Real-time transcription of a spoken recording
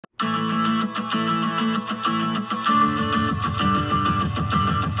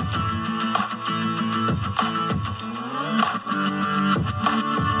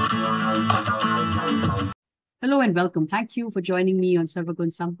Hello and welcome. Thank you for joining me on Sarva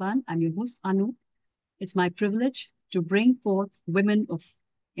and Sampann. I'm your host, Anu. It's my privilege to bring forth women of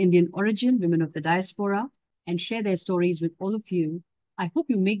Indian origin, women of the diaspora, and share their stories with all of you. I hope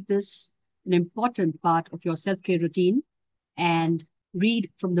you make this an important part of your self-care routine and read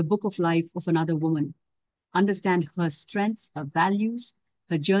from the book of life of another woman. Understand her strengths, her values,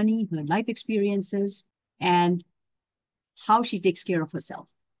 her journey, her life experiences, and how she takes care of herself.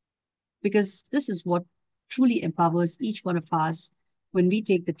 Because this is what truly empowers each one of us when we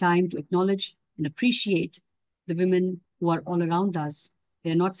take the time to acknowledge and appreciate the women who are all around us.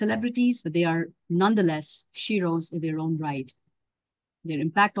 They're not celebrities, but they are nonetheless heroes in their own right. Their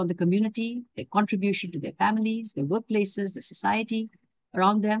impact on the community, their contribution to their families, their workplaces, the society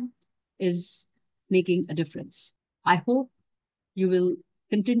around them is making a difference. I hope you will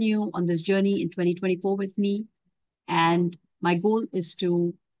continue on this journey in 2024 with me. And my goal is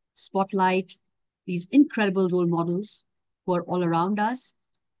to spotlight these incredible role models who are all around us.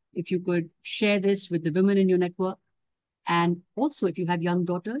 If you could share this with the women in your network, and also if you have young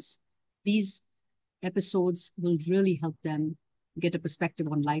daughters, these episodes will really help them get a perspective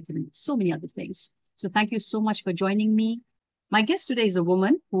on life and so many other things. So thank you so much for joining me. My guest today is a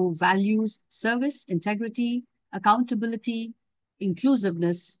woman who values service, integrity, accountability,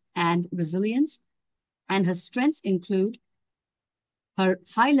 inclusiveness, and resilience. And her strengths include her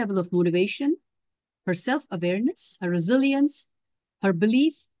high level of motivation, her self-awareness, her resilience, her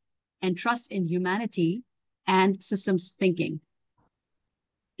belief and trust in humanity, and systems thinking.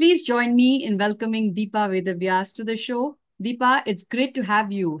 Please join me in welcoming Deepa Vedavyas to the show. Deepa, it's great to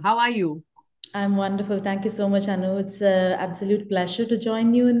have you. How are you? I'm wonderful. Thank you so much, Anu. It's an absolute pleasure to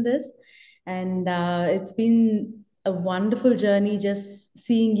join you in this. And it's been a wonderful journey just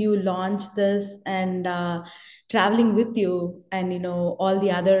seeing you launch this and traveling with you and, all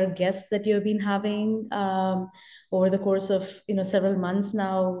the other guests that you've been having over the course of, several months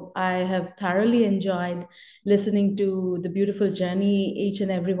now. I have thoroughly enjoyed listening to the beautiful journey each and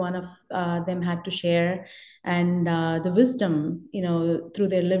every one of them had to share, and the wisdom, through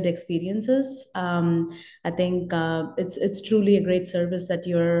their lived experiences. I think it's truly a great service that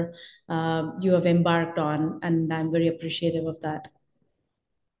you have embarked on, and I'm very appreciative of that.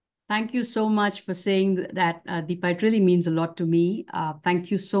 Thank you so much for saying that, Deepa. It really means a lot to me.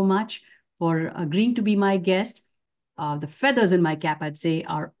 Thank you so much for agreeing to be my guest. The feathers in my cap, I'd say,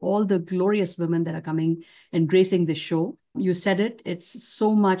 are all the glorious women that are coming and gracing this show. You said it. It's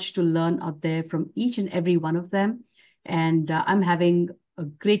so much to learn out there from each and every one of them. And I'm having a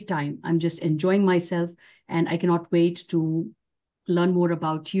great time. I'm just enjoying myself. And I cannot wait to learn more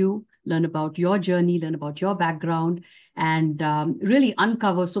about you, learn about your journey, learn about your background, and really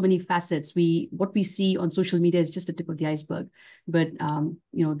uncover so many facets. What we see on social media is just the tip of the iceberg. But,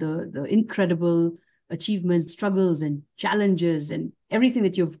 the incredible achievements, struggles, and challenges, and everything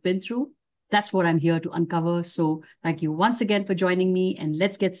that you've been through, that's what I'm here to uncover. So thank you once again for joining me, and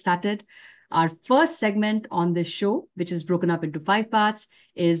let's get started. Our first segment on this show, which is broken up into 5 parts,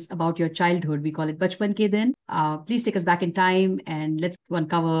 is about your childhood. We call it Bachpan Ke Din. Please take us back in time and let's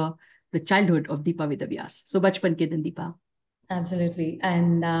uncover the childhood of Deepa Vedavyas. So Bachpan Ke Din, Deepa. Absolutely.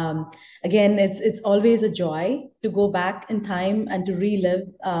 And again, it's always a joy to go back in time and to relive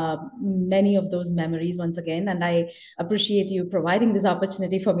many of those memories once again. And I appreciate you providing this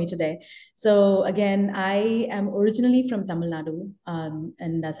opportunity for me today. So again, I am originally from Tamil Nadu,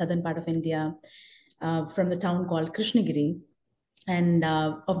 in the southern part of India, from the town called Krishnagiri. And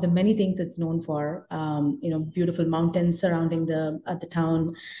of the many things it's known for, beautiful mountains surrounding the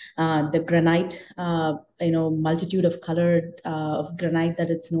town, the granite, multitude of colored of granite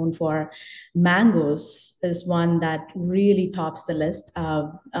that it's known for. Mangoes is one that really tops the list.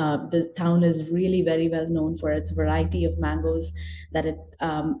 The town is really very well known for its variety of mangoes that it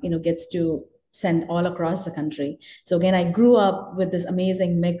gets to send all across the country. So again, I grew up with this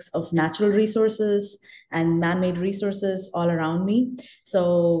amazing mix of natural resources and man-made resources all around me.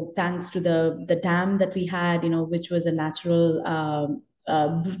 So thanks to the dam that we had, which was a natural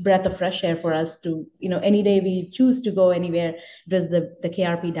breath of fresh air for us to, any day we choose to go anywhere. It was the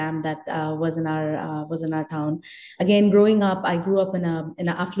KRP dam that was in our town. Again, growing up, I grew up in an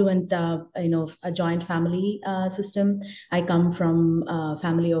affluent, a joint family system. I come from a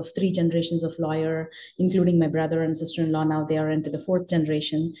family of 3 generations of lawyer, including my brother and sister-in-law. Now they are into the 4th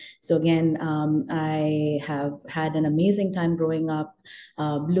generation. So again, I have had an amazing time growing up,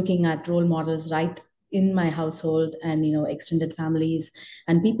 looking at role models right in my household, and extended families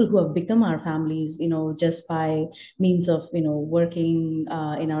and people who have become our families, just by means of working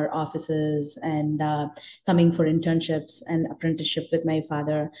in our offices and coming for internships and apprenticeship with my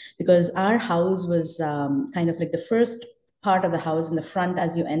father, because our house was kind of like the first part of the house in the front.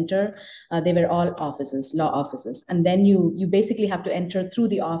 As you enter, they were all offices, law offices, and then you basically have to enter through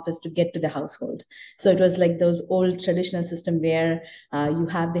the office to get to the household. So it was like those old traditional system where you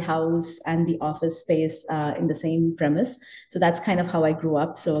have the house and the office space in the same premise. So that's kind of how I grew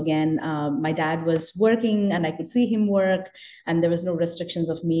up. So again, my dad was working and I could see him work, and there was no restrictions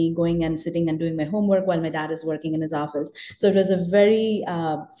of me going and sitting and doing my homework while my dad is working in his office. So it was a very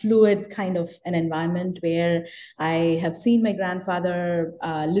fluid kind of an environment where I have seen my grandfather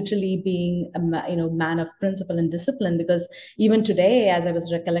literally being a man of principle and discipline, because even today, as I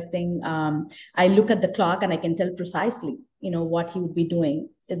was recollecting, I look at the clock and I can tell precisely what he would be doing.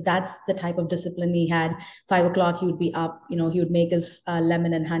 That's the type of discipline he had. 5 o'clock he would be up, he would make his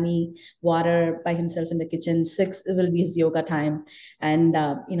lemon and honey water by himself in the kitchen. 6 it will be his yoga time, and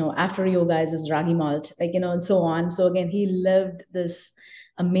after yoga is his ragi malt, and so on. So again, he lived this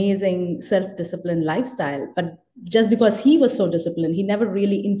amazing self-disciplined lifestyle. But just because he was so disciplined, he never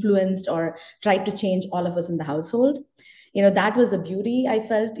really influenced or tried to change all of us in the household. That was the beauty I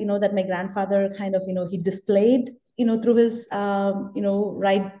felt, that my grandfather kind of, he displayed, through his,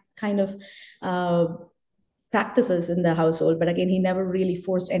 right kind of practices in the household. But again, he never really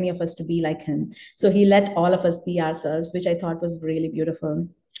forced any of us to be like him. So he let all of us be ourselves, which I thought was really beautiful.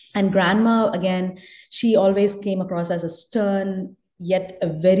 And grandma, again, she always came across as a stern yet a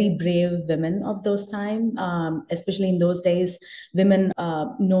very brave women of those time, especially in those days, women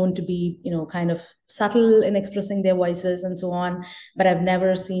known to be, kind of subtle in expressing their voices and so on. But I've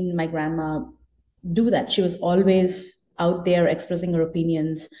never seen my grandma do that. She was always out there expressing her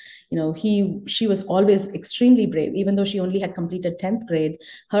opinions. She was always extremely brave. Even though she only had completed 10th grade,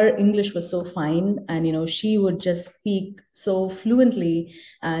 her English was so fine, and she would just speak so fluently,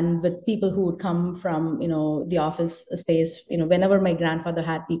 and with people who would come from the office space. Whenever my grandfather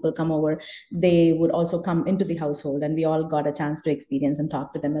had people come over, they would also come into the household, and we all got a chance to experience and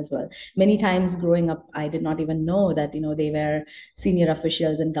talk to them as well. Many times growing up, I did not even know that they were senior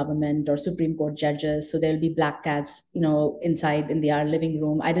officials in government or Supreme Court judges. So there'll be black cats inside in our living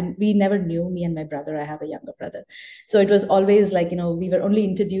room. We never knew, me and my brother. I have a younger brother. So it was always like, we were only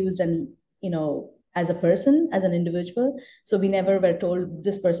introduced and, as a person, as an individual. So we never were told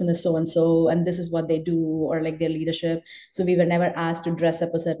this person is so and so, and this is what they do, or like their leadership. So we were never asked to dress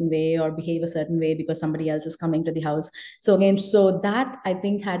up a certain way or behave a certain way because somebody else is coming to the house. So again, so that I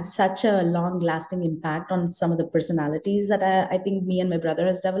think had such a long lasting impact on some of the personalities that I think me and my brother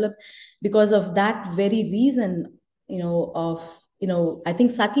has developed because of that very reason, I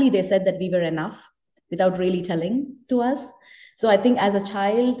think subtly they said that we were enough without really telling to us. So I think as a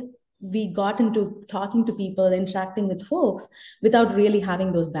child, we got into talking to people, interacting with folks without really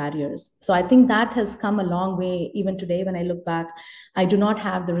having those barriers. So I think that has come a long way. Even today, when I look back, I do not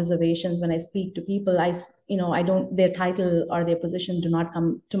have the reservations when I speak to people. I don't, their title or their position do not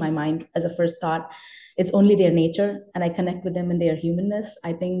come to my mind as a first thought. It's only their nature, and I connect with them in their humanness.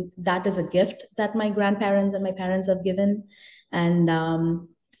 I think that is a gift that my grandparents and my parents have given. And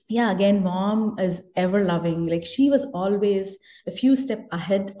yeah, again, mom is ever loving. Like, she was always a few steps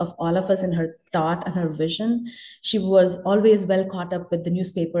ahead of all of us in her thought and her vision. She was always well caught up with the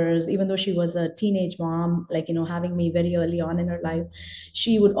newspapers, even though she was a teenage mom, like, having me very early on in her life.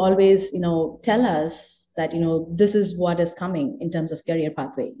 She would always, tell us that, this is what is coming in terms of career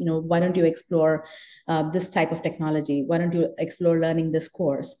pathway. Why don't you explore this type of technology? Why don't you explore learning this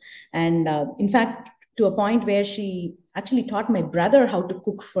course? And in fact, to a point where she actually taught my brother how to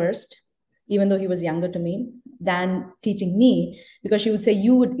cook first, even though he was younger to me, than teaching me, because she would say,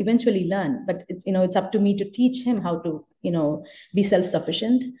 you would eventually learn, but it's up to me to teach him how to be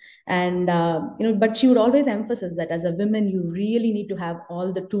self-sufficient. And but she would always emphasize that as a woman, you really need to have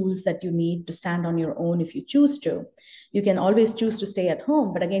all the tools that you need to stand on your own. If you choose to, you can always choose to stay at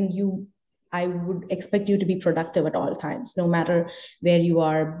home, but again, I would expect you to be productive at all times, no matter where you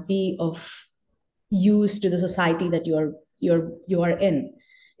are. Be of use to the society that you are in.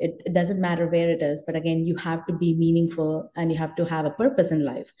 It doesn't matter where it is, but again, you have to be meaningful and you have to have a purpose in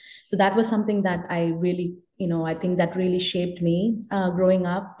life. So that was something that I really, I think that really shaped me growing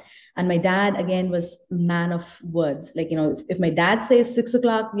up. And my dad, again, was a man of words. Like, if my dad says 6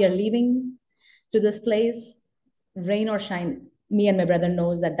 o'clock, we are leaving to this place, rain or shine, me and my brother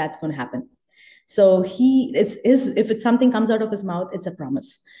knows that that's going to happen. So if it's something comes out of his mouth, it's a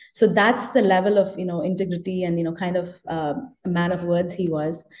promise. So that's the level of, integrity and, kind of a man of words he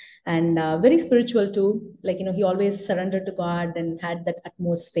was. And very spiritual too. Like, he always surrendered to God and had that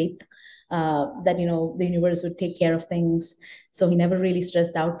utmost faith that, the universe would take care of things. So he never really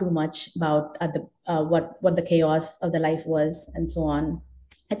stressed out too much about what the chaos of the life was and so on.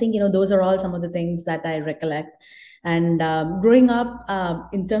 I think, those are all some of the things that I recollect. And growing up,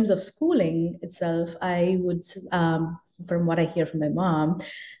 in terms of schooling itself, I would, from what I hear from my mom,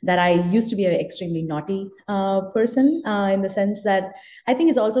 that I used to be an extremely naughty person, in the sense that I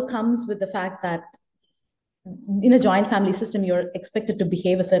think it also comes with the fact that in a joint family system, you're expected to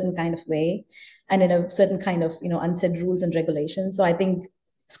behave a certain kind of way and in a certain kind of, unsaid rules and regulations. So I think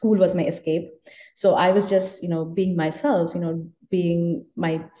school was my escape. So I was just, being myself, being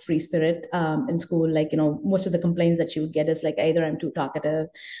my free spirit in school. Like, most of the complaints that you would get is like, either I'm too talkative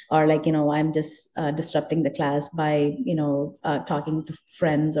or like, I'm just disrupting the class by, talking to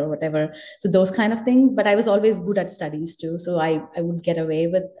friends or whatever. So those kind of things. But I was always good at studies too. So I would get away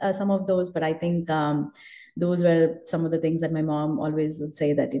with some of those. But I think those were some of the things that my mom always would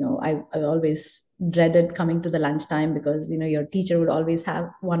say, that, I always dreaded coming to the lunchtime because, your teacher would always have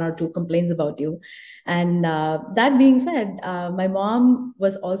one or two complaints about you. And that being said, my mom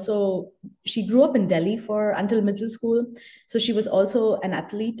was also, she grew up in Delhi until middle school. So she was also an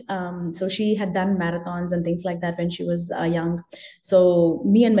athlete. So she had done marathons and things like that when she was young. So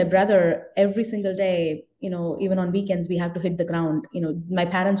me and my brother, every single day, even on weekends, we have to hit the ground. My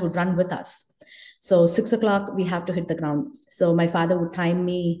parents would run with us. So 6 o'clock, we have to hit the ground. So my father would time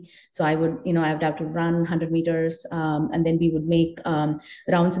me. So I would, I would have to run 100 meters. And then we would make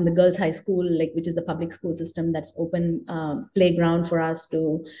rounds in the girls' high school, like, which is the public school system that's open playground for us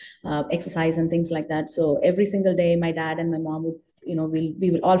to exercise and things like that. So every single day, my dad and my mom would,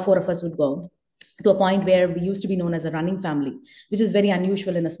 we would, all four of us would go to a point where we used to be known as a running family, which is very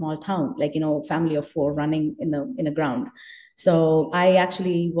unusual in a small town, like, family of four running in a ground. So I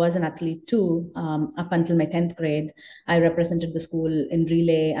actually was an athlete too, up until my 10th grade. I represented the school in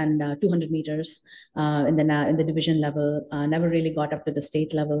relay and 200 meters in the division level. Never really got up to the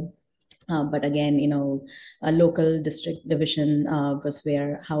state level. But again, a local district division was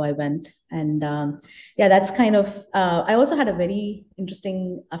how I went. And yeah, that's kind of, I also had a very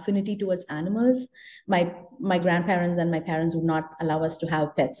interesting affinity towards animals. My grandparents and my parents would not allow us to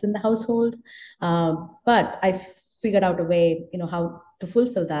have pets in the household. But I figured out a way, how to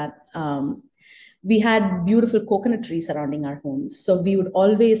fulfill that. We had beautiful coconut trees surrounding our homes. So we would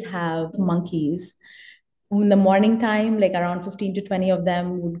always have monkeys in the morning time, like around 15 to 20 of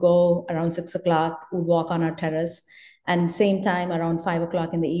them would go around 6 o'clock, would walk on our terrace. And same time, around 5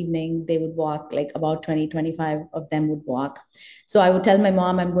 o'clock in the evening, they would walk, like about 25 of them would walk. So I would tell my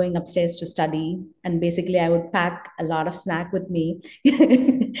mom I'm going upstairs to study. And basically I would pack a lot of snack with me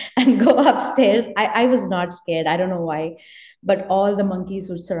and go upstairs. I was not scared. I don't know why, but all the monkeys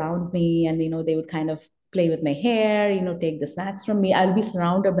would surround me and, they would kind of play with my hair, take the snacks from me. I'll be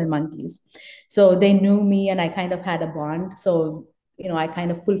surrounded by monkeys. So they knew me and I kind of had a bond. So, I kind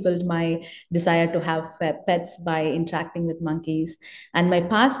of fulfilled my desire to have pets by interacting with monkeys. And my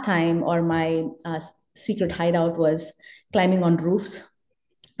pastime, or my secret hideout, was climbing on roofs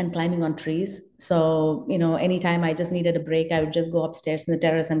and climbing on trees. So, anytime I just needed a break, I would just go upstairs in the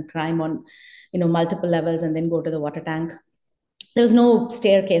terrace and climb on, multiple levels and then go to the water tank. There was no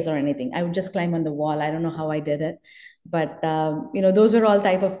staircase or anything. I would just climb on the wall. I don't know how I did it, but those were all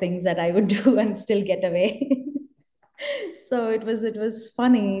type of things that I would do and still get away. So it was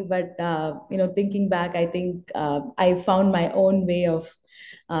funny, but thinking back, I think I found my own way of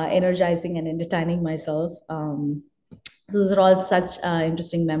energizing and entertaining myself. Those are all such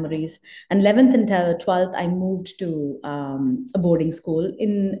interesting memories. And 11th and 12th, I moved to a boarding school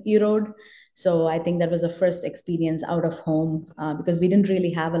in Erode. So I think that was the first experience out of home, because we didn't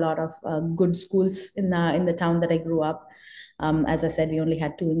really have a lot of good schools in the town that I grew up. As I said, we only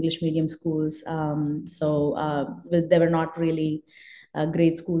had two English medium schools. So they were not really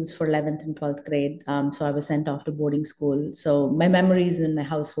grade schools for 11th and 12th grade. So I was sent off to boarding school. So my memories in my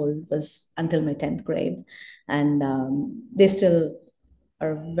household was until my 10th grade. And they still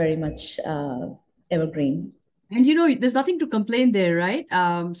are very much evergreen. And there's nothing to complain there, right?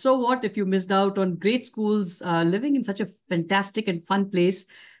 So what if you missed out on great schools, living in such a fantastic and fun place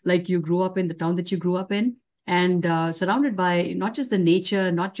like you grew up in, the town that you grew up in, and surrounded by not just the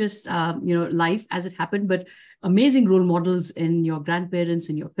nature, not just life as it happened, but amazing role models in your grandparents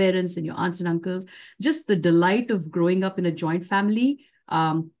and your parents and your aunts and uncles. Just the delight of growing up in a joint family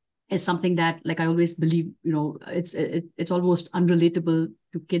is something that, like, I always believe, it's almost unrelatable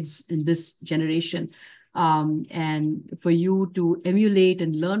to kids in this generation. And for you to emulate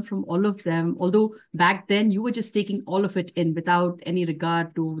and learn from all of them, although back then you were just taking all of it in without any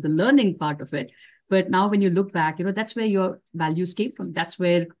regard to the learning part of it. But now when you look back, that's where your values came from. That's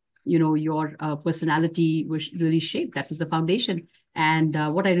where, your personality was really shaped. That was the foundation. And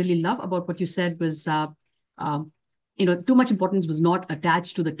what I really love about what you said was, too much importance was not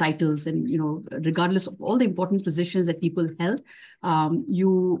attached to the titles. And, regardless of all the important positions that people held,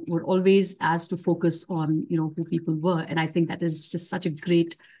 you were always asked to focus on, who people were. And I think that is just such a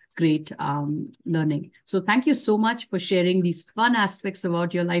great learning. So thank you so much for sharing these fun aspects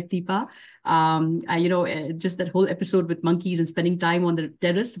about your life, Deepa. Just that whole episode with monkeys and spending time on the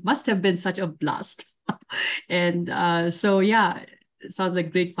terrace must have been such a blast. And it sounds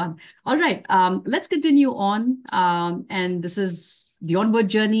like great fun. All right, let's continue on. And this is the onward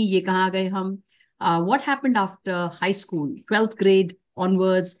journey. Ye kahan gaye hum? What happened after high school, 12th grade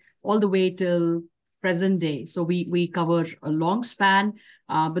onwards, all the way till present day? So we cover a long span,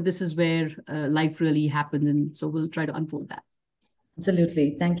 but this is where life really happened. And so we'll try to unfold that.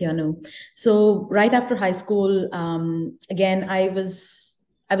 Absolutely. Thank you, Anu. So right after high school, again, I was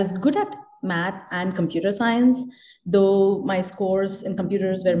good at math and computer science, though my scores in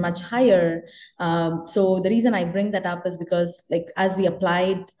computers were much higher. So the reason I bring that up is because, as we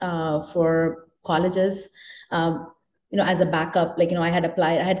applied for colleges, as a backup, I had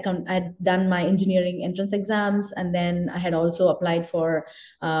applied, I had done my engineering entrance exams, and then I had also applied for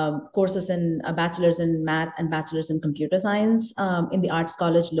courses in a bachelor's in math and bachelor's in computer science in the arts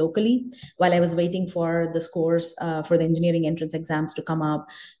college locally, while I was waiting for the scores for the engineering entrance exams to come up.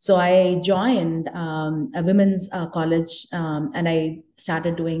 So I joined a women's college, and I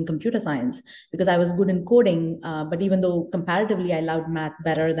started doing computer science because I was good in coding, but even though comparatively I loved math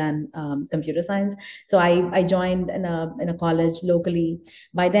better than computer science. So I joined in a college locally.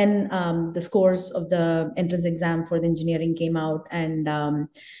 By then, the scores of the entrance exam for the engineering came out, and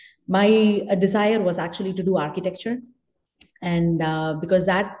my desire was actually to do architecture. And because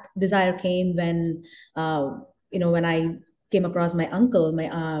that desire came when I came across my uncle,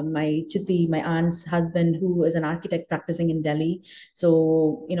 my chitti, my aunt's husband, who is an architect practicing in Delhi.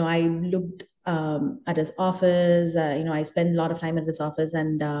 So, I looked at his office. I spent a lot of time at his office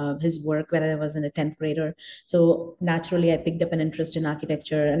and his work when I was in a 10th grader. So naturally, I picked up an interest in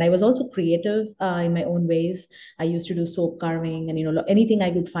architecture. And I was also creative in my own ways. I used to do soap carving, and, anything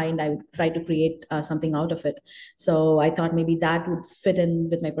I could find, I would try to create something out of it. So I thought maybe that would fit in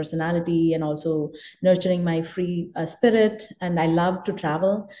with my personality and also nurturing my free spirit. And I love to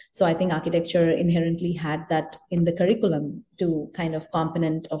travel. So I think architecture inherently had that in the curriculum to kind of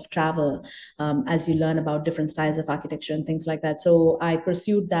component of travel. As you learn about different styles of architecture and things like that. So I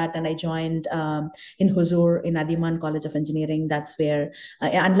pursued that, and I joined in Huzur in Adhiyamaan College of Engineering. That's where,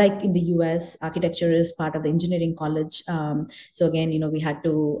 unlike in the US, architecture is part of the engineering college. So again, we had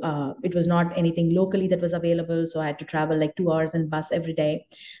to, it was not anything locally that was available. So I had to travel like 2 hours in bus every day,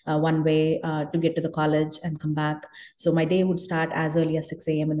 one way to get to the college and come back. So my day would start as early as 6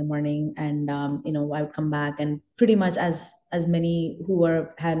 a.m. in the morning. And, I would come back, and pretty much as many who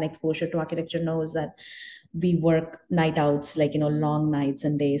had an exposure to architecture knows that we work night outs, long nights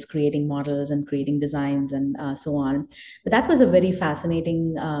and days creating models and creating designs and so on. But that was a very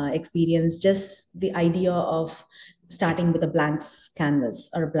fascinating experience, just the idea of starting with a blank canvas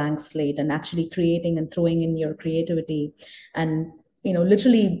or a blank slate and actually creating and throwing in your creativity and,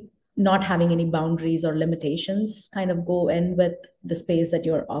 literally not having any boundaries or limitations, kind of go in with the space that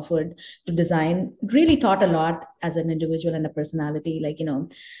you're offered to design. Really taught a lot as an individual and a personality,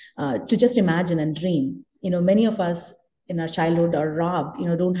 to just imagine and dream. Many of us in our childhood are robbed,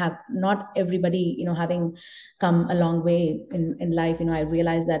 don't have, not everybody, having come a long way in life. I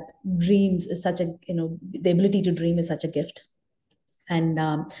realized that dreams is such a, the ability to dream is such a gift. And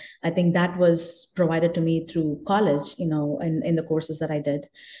I think that was provided to me through college, in the courses that I did.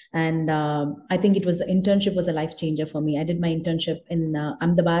 And I think the internship was a life changer for me. I did my internship in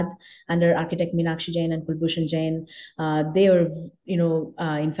Ahmedabad under architect Meenakshi Jain and Kulbhushan Jain. They were,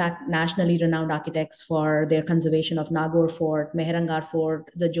 in fact, nationally renowned architects for their conservation of Nagaur Fort, Mehrangarh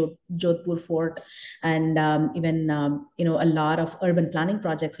Fort, the Jodhpur Fort, and even, a lot of urban planning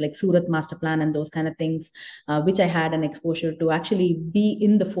projects like Surat Master Plan and those kind of things, which I had an exposure to actually be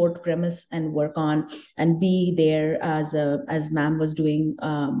in the fort premise and work on and be there as ma'am was doing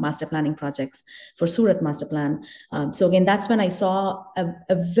master planning projects for Surat Master Plan. So again, that's when I saw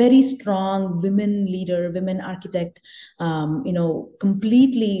a very strong women leader, women architect,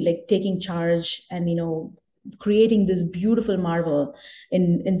 completely taking charge and, creating this beautiful marble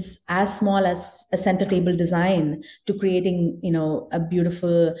in as small as a center table design to creating, a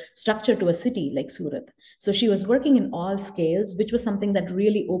beautiful structure to a city like Surat. So she was working in all scales, which was something that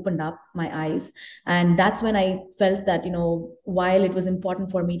really opened up my eyes. And that's when I felt that, while it was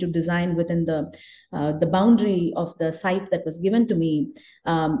important for me to design within the boundary of the site that was given to me,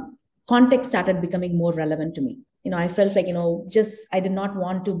 context started becoming more relevant to me. I felt like, just I did not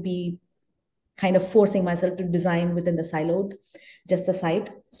want to be kind of forcing myself to design within the siloed, just the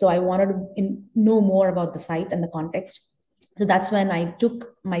site. So I wanted to know more about the site and the context. So that's when I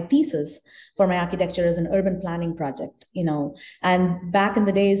took my thesis for my architecture as an urban planning project, and back in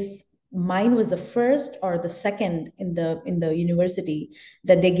the days, mine was the first or the second in the university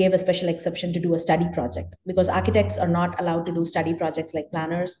that they gave a special exception to do a study project, because architects are not allowed to do study projects like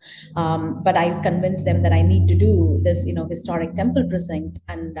planners. But I convinced them that I need to do this, historic temple precinct,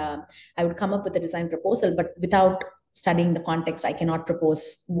 and I would come up with a design proposal, but without studying the context, I cannot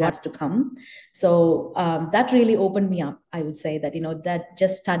propose what's to come. So that really opened me up. I would say that, that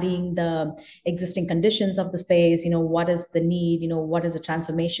just studying the existing conditions of the space, what is the need, what is the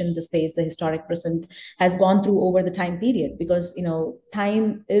transformation the space, the historic present has gone through over the time period, because,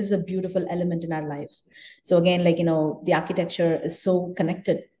 time is a beautiful element in our lives. So again, like, the architecture is so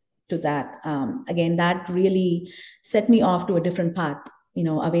connected to that. Again, that really set me off to a different path,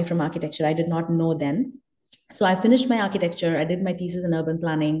 away from architecture. I did not know then. So I finished my architecture. I did my thesis in urban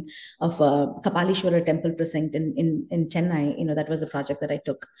planning of Kapalishwara temple precinct in Chennai. That was a project that I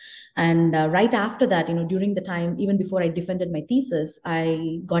took. And right after that, during the time, even before I defended my thesis,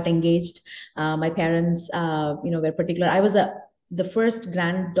 I got engaged. My parents, were particular. I was the first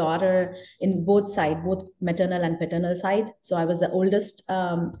granddaughter in both maternal and paternal side. So I was the oldest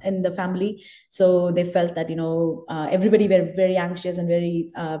in the family. So they felt that, everybody were very anxious and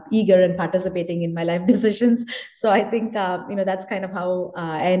very eager and participating in my life decisions. So I think, that's kind of how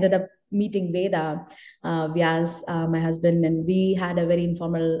I ended up meeting Veda Vyas, my husband, and we had a very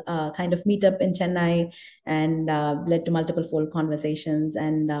informal kind of meetup in Chennai, and led to multiple phone conversations.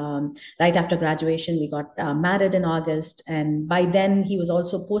 And right after graduation, we got married in August. And by then, he was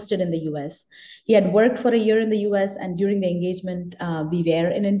also posted in the US. He had worked for a year in the US, and during the engagement, we were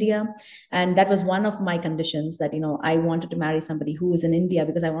in India. And that was one of my conditions, that, I wanted to marry somebody who is in India,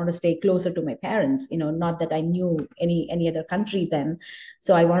 because I wanted to stay closer to my parents, not that I knew any other country then.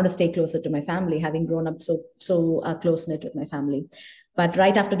 So I wanted to stay closer to my family, having grown up so close-knit with my family. But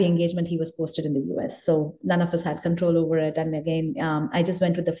right after the engagement, he was posted in the US. So none of us had control over it. And again, I just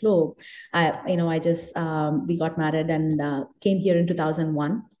went with the flow. We got married and came here in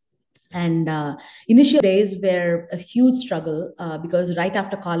 2001. And initial days were a huge struggle, because right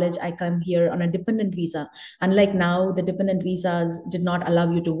after college, I come here on a dependent visa. Unlike now, the dependent visas did not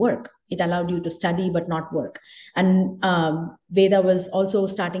allow you to work. It allowed you to study but not work. And Veda was also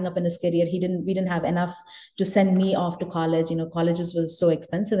starting up in his career. We didn't have enough to send me off to college. Colleges was so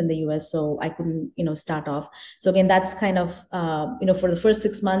expensive in the US, so I couldn't, start off. So again, that's kind of, for the first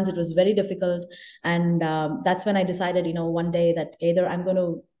 6 months, it was very difficult. And that's when I decided, one day that either I'm going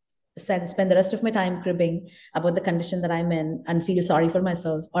to spend the rest of my time cribbing about the condition that I'm in and feel sorry for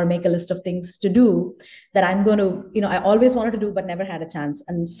myself, or make a list of things to do that I'm going to, I always wanted to do, but never had a chance.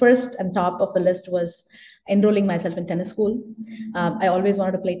 And first and top of the list was enrolling myself in tennis school. I always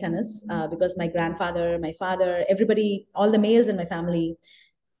wanted to play tennis because my grandfather, my father, everybody, all the males in my family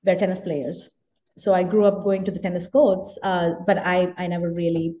were tennis players. So I grew up going to the tennis courts, but I never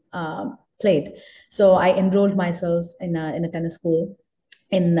really played. So I enrolled myself in a tennis school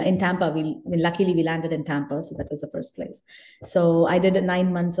in Tampa. Luckily we landed in Tampa, so that was the first place. So I did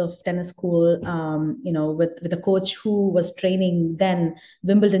 9 months of tennis school, with a coach who was training then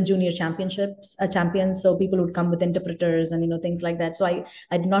Wimbledon Junior Championships champions. So people would come with interpreters and things like that. So I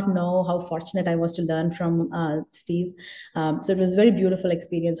did not know how fortunate I was to learn from Steve. So it was a very beautiful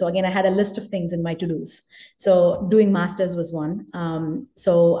experience. So again, I had a list of things in my to-dos. So doing masters was one.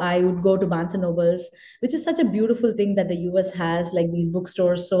 So I would go to Barnes and Nobles, which is such a beautiful thing that the US has, like these bookstores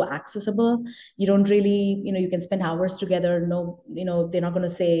so accessible. You don't really, you can spend hours together. No, they're not going to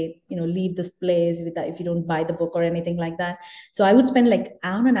say, leave this place if you don't buy the book or anything like that. So I would spend like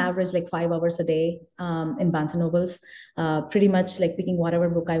on an average, like 5 hours a day in Barnes and Nobles, pretty much like picking whatever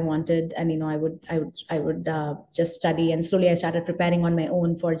book I wanted. And, I would just study, and slowly I started preparing on my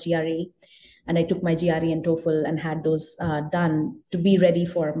own for GRE. And I took my GRE and TOEFL and had those done to be ready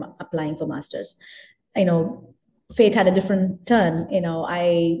for applying for masters. Fate had a different turn.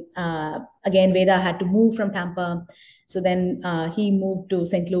 Again, Veda had to move from Tampa. So then he moved to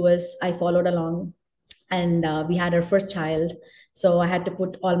St. Louis. I followed along. and we had our first child. So I had to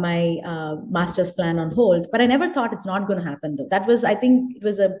put all my master's plan on hold, but I never thought it's not going to happen though. That was, I think it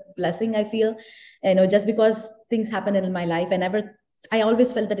was a blessing, I feel, just because things happen in my life, I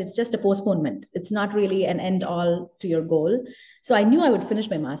always felt that it's just a postponement. It's not really an end all to your goal. So I knew I would finish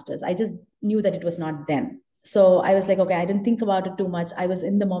my master's. I just knew that it was not then. So I was like, okay, I didn't think about it too much. I was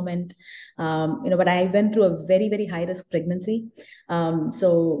in the moment, but I went through a very, very high risk pregnancy.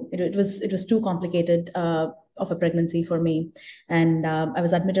 So it was too complicated of a pregnancy for me. And I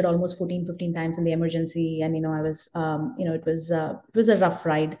was admitted almost 14, 15 times in the emergency. And, I was, it was a rough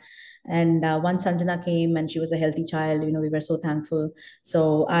ride. And once Sanjana came and she was a healthy child, we were so thankful.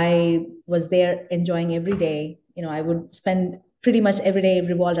 So I was there enjoying every day. I would spend pretty much every day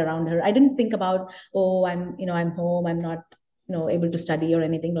revolved around her. I didn't think about, oh, I'm home, I'm not, able to study or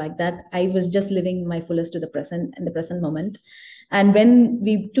anything like that. I was just living my fullest to the present and the present moment. And when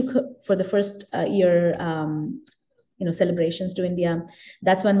we took her for the first year, celebrations to India,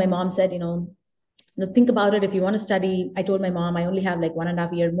 that's when my mom said, think about it. If you want to study, I told my mom, I only have like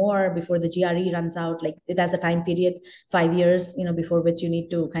 1.5 years more before the GRE runs out. Like it has a time period, 5 years, before which you need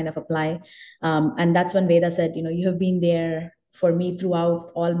to kind of apply. And that's when Veda said, you have been there for me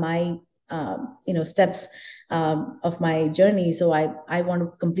throughout all my, steps of my journey. So I want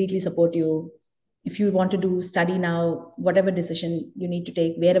to completely support you. If you want to do study now, whatever decision you need to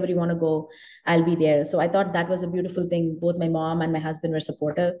take, wherever you want to go, I'll be there. So I thought that was a beautiful thing. Both my mom and my husband were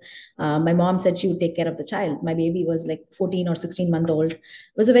supportive. My mom said she would take care of the child. My baby was like 14 or 16-month old. It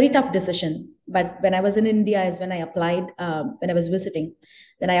was a very tough decision. But when I was in India is when I applied, when I was visiting.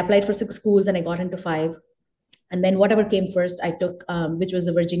 Then I applied for 6 schools and I got into 5. And then whatever came first, I took, which was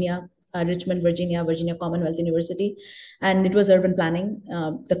Richmond, Virginia Commonwealth University. And it was urban planning,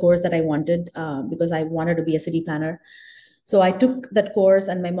 the course that I wanted, because I wanted to be a city planner. So I took that course,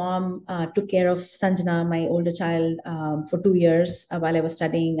 and my mom took care of Sanjana, my older child, for 2 years while I was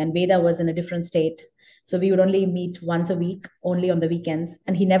studying. And Veda was in a different state. So we would only meet once a week, only on the weekends.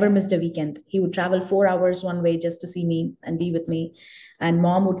 And he never missed a weekend. He would travel 4 hours one way just to see me and be with me. And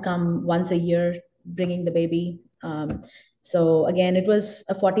mom would come once a year, bringing the baby. So again, it was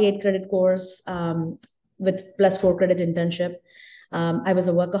a 48 credit course with plus 4 credit internship. I was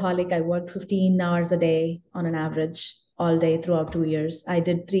a workaholic. I worked 15 hours a day on an average all day throughout 2 years. I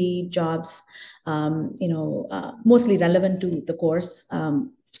did 3 jobs, mostly relevant to the course,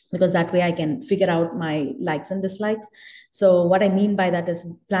 because that way I can figure out my likes and dislikes. So what I mean by that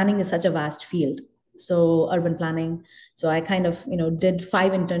is planning is such a vast field. So urban planning. So I kind of, did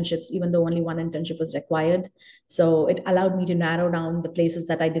 5 internships, even though only 1 internship was required. So it allowed me to narrow down the places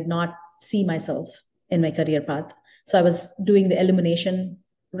that I did not see myself in my career path. So I was doing the elimination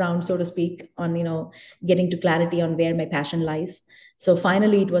round, so to speak, on, getting to clarity on where my passion lies. So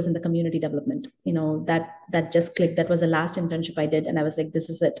finally, it was in the community development, that just clicked. That was the last internship I did. And I was like, this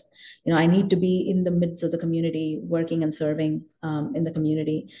is it. I need to be in the midst of the community, working and serving in the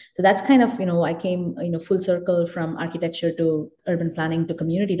community. So that's kind of, I came, full circle from architecture to urban planning to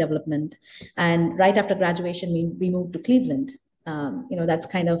community development. And right after graduation, we moved to Cleveland. That's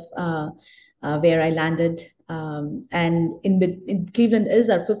kind of where I landed. And in Cleveland is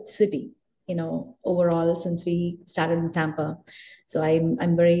our 5th city, overall, since we started in Tampa. So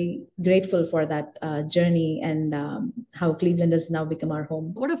I'm very grateful for that journey, and how Cleveland has now become our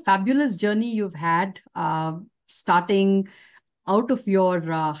home. What a fabulous journey you've had, starting out of your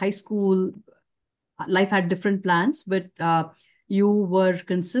high school. Life had different plans, but you were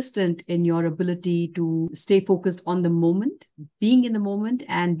consistent in your ability to stay focused on the moment, being in the moment,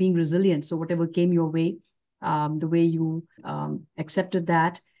 and being resilient. So whatever came your way, the way you accepted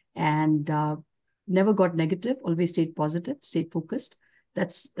that, and never got negative, always stayed positive, stayed focused.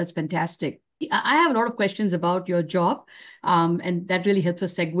 That's fantastic. I have a lot of questions about your job, and that really helps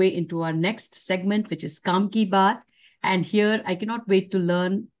us segue into our next segment, which is Kaam Ki Baat. And here, I cannot wait to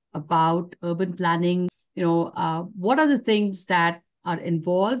learn about urban planning. What are the things that are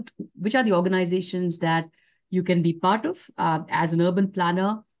involved? Which are the organizations that you can be part of as an urban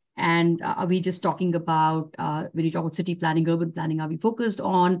planner? And are we just talking about, when you talk about city planning, urban planning, are we focused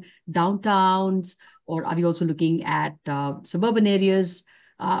on downtowns, or are we also looking at suburban areas?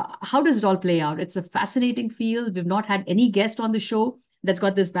 How does it all play out? It's a fascinating field. We've not had any guest on the show that's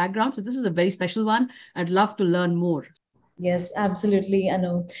got this background. So this is a very special one. I'd love to learn more. Yes, absolutely. I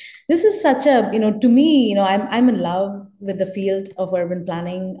know this is such a, to me, I'm in love with the field of urban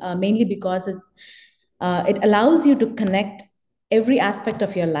planning, mainly because it allows you to connect every aspect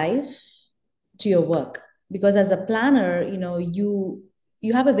of your life to your work. Because as a planner, you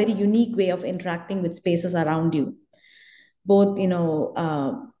have a very unique way of interacting with spaces around you, both,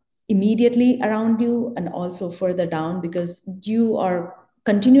 immediately around you and also further down, because you are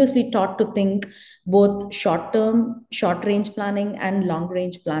continuously taught to think both short term, short range planning and long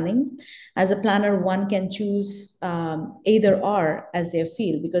range planning. As a planner, one can choose either or as they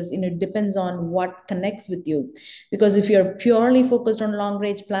feel, because it depends on what connects with you. Because if you're purely focused on long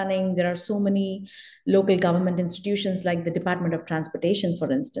range planning, there are so many local government institutions like the Department of Transportation,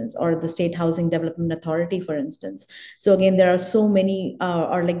 for instance, or the State Housing Development Authority, for instance. So again, there are so many,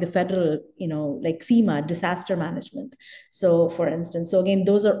 or like the federal, like FEMA, disaster management. So for instance, so again,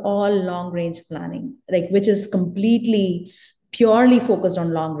 those are all long range planning, like which is completely purely focused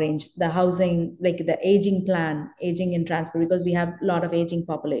on long range. The housing, like the aging plan, aging in transport, because we have a lot of aging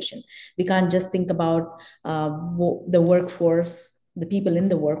population. We can't just think about the workforce, the people in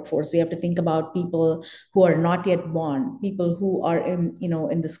the workforce. We have to think about people who are not yet born, people who are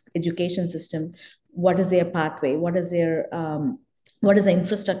in this education system. What is their pathway? What is the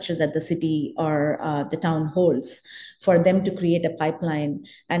infrastructure that the city or the town holds for them to create a pipeline?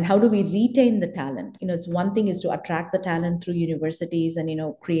 And how do we retain the talent? It's one thing is to attract the talent through universities and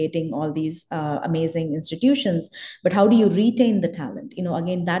creating all these amazing institutions, but how do you retain the talent?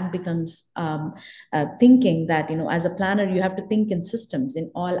 Again, that becomes thinking that as a planner you have to think in systems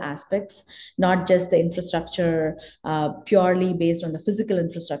in all aspects, not just the infrastructure purely based on the physical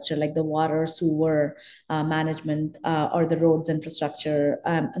infrastructure like the water, sewer management, or the roads infrastructure,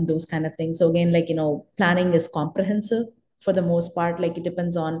 and those kind of things. So again, like planning is comprehensive for the most part. Like it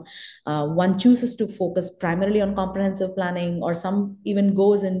depends on one chooses to focus primarily on comprehensive planning, or some even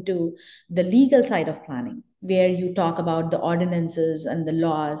goes into the legal side of planning, where you talk about the ordinances and the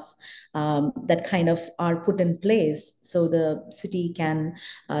laws that kind of are put in place so the city can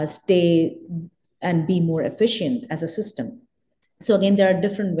stay and be more efficient as a system. So again, there are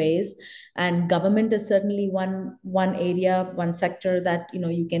different ways, and government is certainly one area, one sector that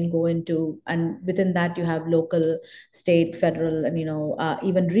you can go into, and within that you have local, state, federal, and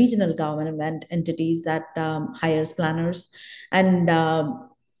even regional government entities that hires planners.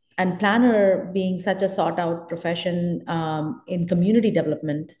 And planner being such a sought out profession in community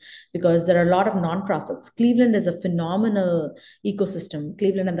development, because there are a lot of nonprofits. Cleveland is a phenomenal ecosystem.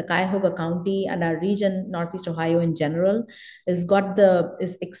 Cleveland and the Cuyahoga County and our region, Northeast Ohio in general, is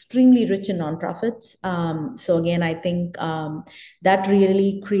extremely rich in nonprofits. So again, I think that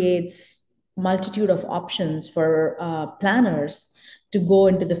really creates multitude of options for planners to go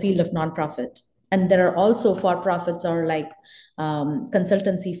into the field of nonprofit. And there are also for-profits or like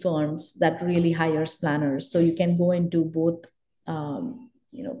consultancy firms that really hires planners. So you can go into both,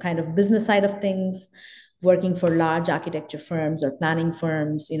 kind of business side of things, working for large architecture firms or planning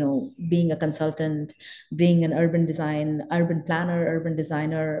firms, being a consultant, being an urban planner, urban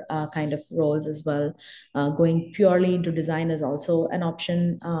designer kind of roles as well. Going purely into design is also an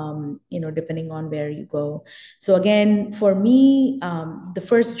option, depending on where you go. So again, for me, the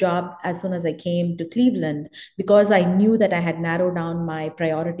first job, as soon as I came to Cleveland, because I knew that I had narrowed down my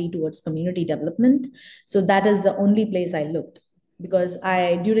priority towards community development, so that is the only place I looked. Because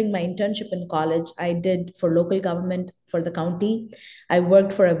during my internship in college, I did for local government for the county. I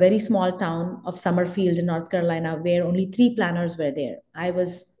worked for a very small town of Summerfield in North Carolina, where only 3 planners were there. I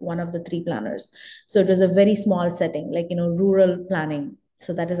was one of the 3 planners. So it was a very small setting, like, rural planning.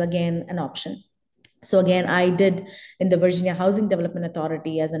 So that is again an option. So again, I did in the Virginia Housing Development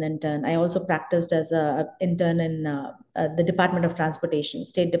Authority as an intern. I also practiced as an intern in the Department of Transportation,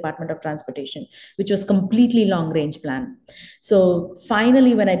 State Department of Transportation, which was completely long range plan. So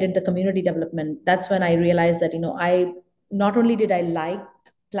finally, when I did the community development, that's when I realized that, I not only did I like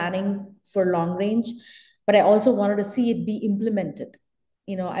planning for long range, but I also wanted to see it be implemented.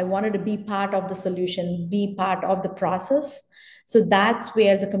 I wanted to be part of the solution, be part of the process. So that's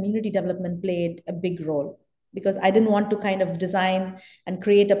where the community development played a big role, because I didn't want to kind of design and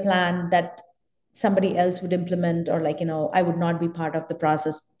create a plan that somebody else would implement, or like, I would not be part of the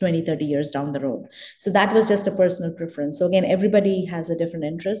process 20, 30 years down the road. So that was just a personal preference. So again, everybody has a different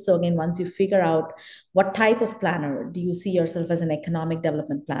interest. So again, once you figure out what type of planner, do you see yourself as an economic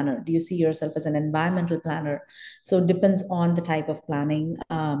development planner? Do you see yourself as an environmental planner? So it depends on the type of planning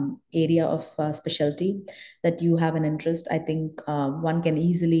area of specialty that you have an interest. I think one can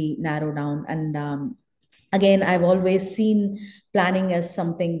easily narrow down. And again, I've always seen planning as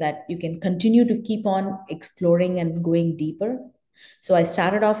something that you can continue to keep on exploring and going deeper. So I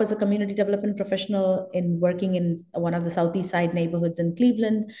started off as a community development professional in working in one of the Southeast Side neighborhoods in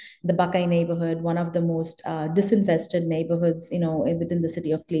Cleveland, the Buckeye neighborhood, one of the most disinvested neighborhoods, within the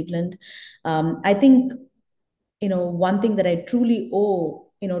city of Cleveland. I think, one thing that I truly owe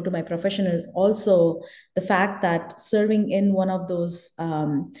to my profession is also the fact that serving in one of those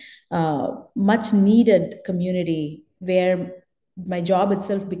much needed community where my job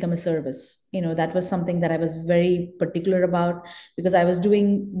itself become a service. That was something that I was very particular about, because I was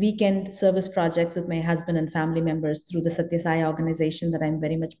doing weekend service projects with my husband and family members through the Satya Sai organization that I'm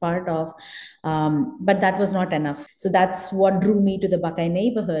very much part of. But that was not enough. So that's what drew me to the Buckeye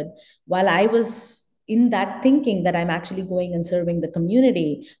neighborhood. While I was in that thinking that I'm actually going and serving the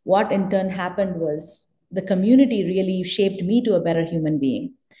community, what in turn happened was the community really shaped me to a better human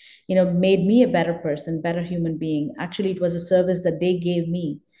being, made me a better person, better human being. Actually, it was a service that they gave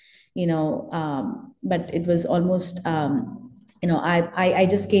me, but it was almost, I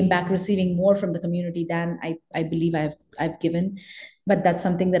just came back receiving more from the community than I believe I've given. But that's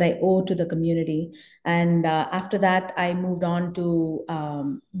something that I owe to the community. And after that, I moved on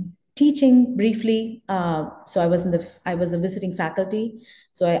to teaching briefly. So I was a visiting faculty.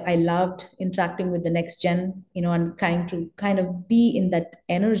 So I loved interacting with the next gen, and trying to kind of be in that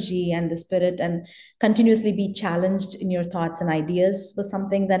energy and the spirit, and continuously be challenged in your thoughts and ideas was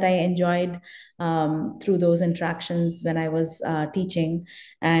something that I enjoyed through those interactions when I was teaching.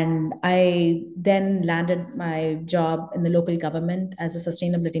 And I then landed my job in the local government as a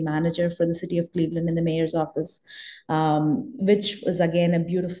sustainability manager for the city of Cleveland in the mayor's office, which was again a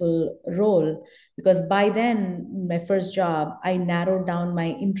beautiful role, because by then, my first job, I narrowed down my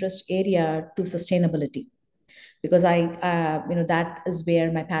interest area to sustainability, because that is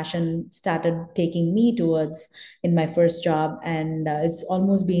where my passion started taking me towards in my first job. And it's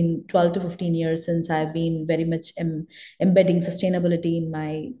almost been 12 to 15 years since I've been very much embedding sustainability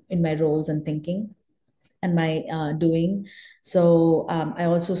in my roles and thinking and my doing. So I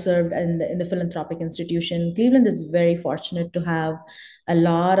also served in the philanthropic institution. Cleveland is very fortunate to have a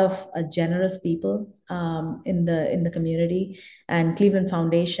lot of generous people in the community. And Cleveland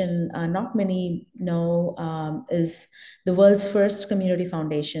Foundation, not many know, is the world's first community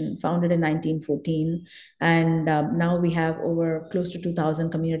foundation, founded in 1914. And now we have over close to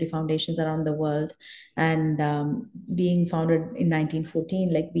 2,000 community foundations around the world. And being founded in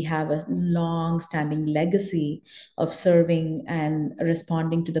 1914, like, we have a long-standing legacy of serving and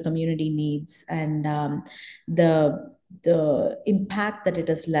responding to the community needs, and the impact that it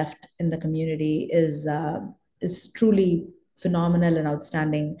has left in the community is truly phenomenal and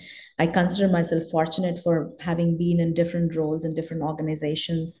outstanding. I consider myself fortunate for having been in different roles in different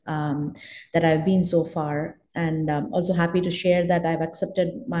organizations that I've been so far. And also happy to share that I've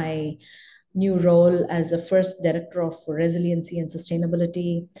accepted my new role as a first director of resiliency and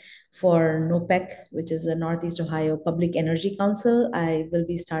sustainability for NOPEC, which is the Northeast Ohio Public Energy Council. I will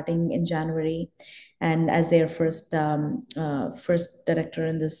be starting in January, and as their first director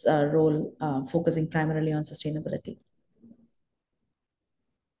in this role, focusing primarily on sustainability.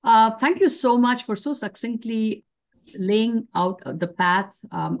 Thank you so much for so succinctly laying out the path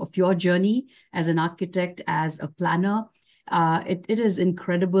of your journey as an architect, as a planner. It is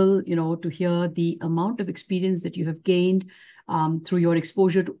incredible, to hear the amount of experience that you have gained through your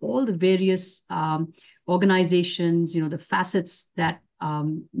exposure to all the various organizations, the facets that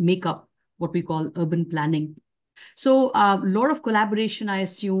make up what we call urban planning. So a lot of collaboration, I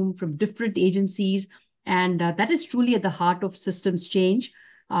assume, from different agencies, and that is truly at the heart of systems change.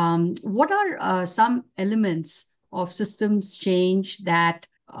 What are some elements of systems change that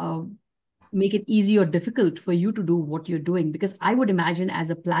make it easy or difficult for you to do what you're doing? Because I would imagine as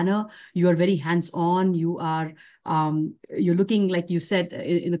a planner, you are very hands-on. You're looking, like you said,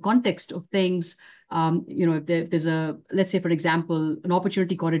 in the context of things. If there's let's say, for example, an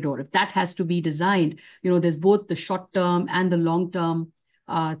opportunity corridor, if that has to be designed, there's both the short-term and the long-term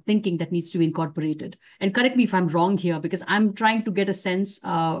thinking that needs to be incorporated. And correct me if I'm wrong here, because I'm trying to get a sense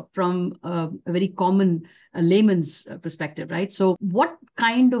from a very common layman's perspective, right? So what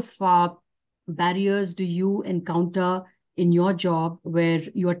kind of barriers do you encounter in your job where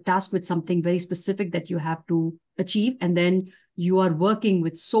you are tasked with something very specific that you have to achieve, and then you are working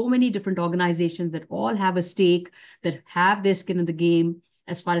with so many different organizations that all have a stake, that have their skin in the game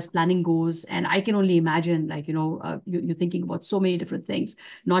as far as planning goes? And I can only imagine, you're thinking about so many different things,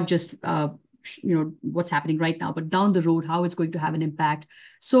 not just what's happening right now, but down the road, how it's going to have an impact.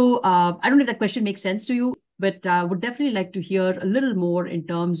 So I don't know if that question makes sense to you, but would definitely like to hear a little more in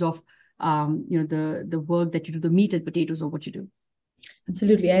terms of the work that you do, the meat and potatoes of what you do.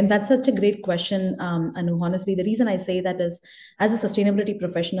 Absolutely. And that's such a great question, Anu. Honestly, the reason I say that is, as a sustainability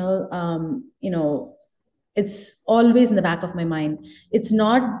professional, it's always in the back of my mind. It's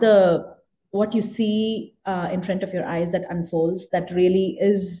not what you see in front of your eyes that unfolds that really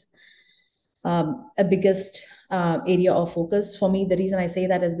is a biggest area of focus for me. The reason I say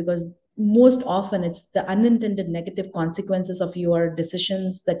that is because most often it's the unintended negative consequences of your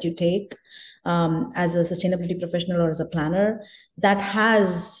decisions that you take as a sustainability professional or as a planner that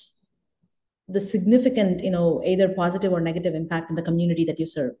has the significant, either positive or negative impact in the community that you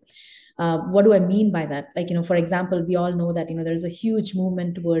serve. What do I mean by that? Like, for example, we all know that, there's a huge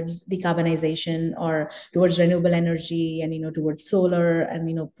movement towards decarbonization or towards renewable energy and, towards solar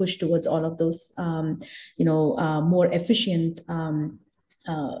and, push towards all of those, more efficient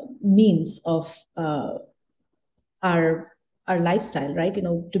means of our lifestyle, right?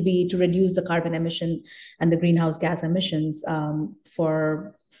 To reduce the carbon emission and the greenhouse gas emissions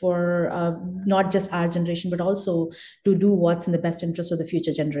for not just our generation, but also to do what's in the best interest of the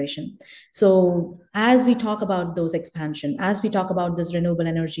future generation. So as we talk about those expansion, as we talk about those renewable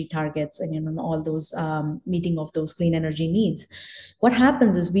energy targets and all those meeting of those clean energy needs, what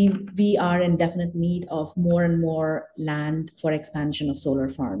happens is we are in definite need of more and more land for expansion of solar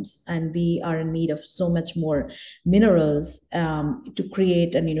farms, and we are in need of so much more minerals to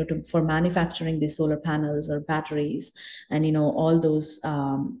create and for manufacturing these solar panels or batteries and all those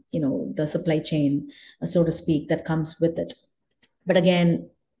the supply chain, so to speak, that comes with it. But again,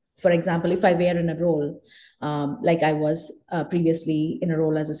 for example, if I were in a role like I was previously in a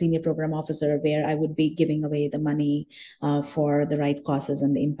role as a senior program officer, where I would be giving away the money for the right causes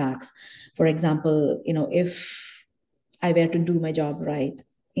and the impacts. For example, if I were to do my job right,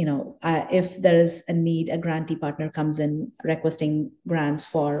 if there is a need, a grantee partner comes in requesting grants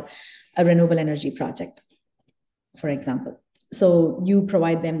for a renewable energy project, for example. So you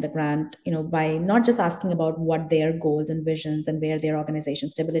provide them the grant, by not just asking about what their goals and visions and where their organization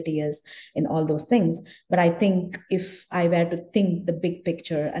stability is in all those things. But I think if I were to think the big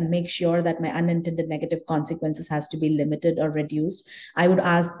picture and make sure that my unintended negative consequences has to be limited or reduced, I would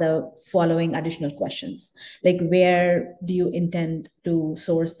ask the following additional questions. Like, where do you intend to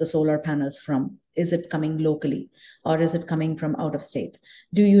source the solar panels from? Is it coming locally or is it coming from out of state?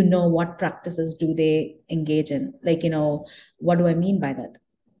 Do you know what practices do they engage in? Like, what do I mean by that?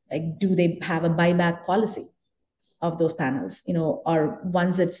 Like, do they have a buyback policy of those panels, or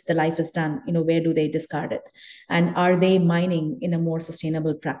once the life is done, where do they discard it? And are they mining in a more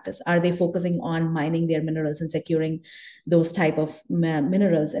sustainable practice? Are they focusing on mining their minerals and securing those type of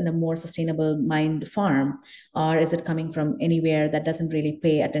minerals in a more sustainable mined farm? Or is it coming from anywhere that doesn't really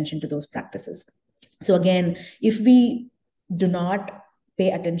pay attention to those practices? So again, if we do not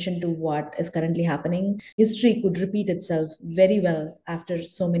pay attention to what is currently happening, history could repeat itself very well after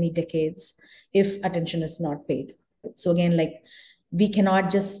so many decades if attention is not paid. So again, like, we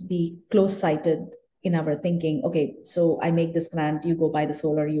cannot just be close-sighted in our thinking. Okay, so I make this grant, you go buy the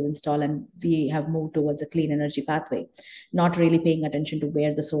solar, you install, and we have moved towards a clean energy pathway, not really paying attention to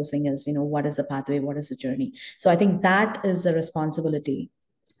where the sourcing is, what is the pathway, what is the journey. So I think that is a responsibility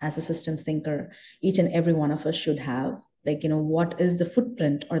as a systems thinker each and every one of us should have. Like, what is the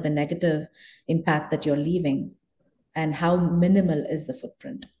footprint or the negative impact that you're leaving, and how minimal is the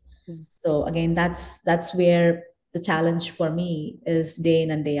footprint? So again, that's where the challenge for me is, day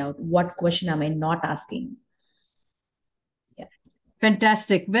in and day out. What question am I not asking? Yeah.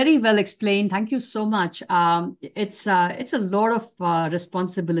 Fantastic. Very well explained. Thank you so much. It's a lot of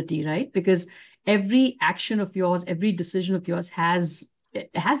responsibility, right? Because every action of yours, every decision of yours has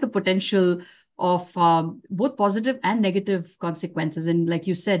the potential of both positive and negative consequences. And like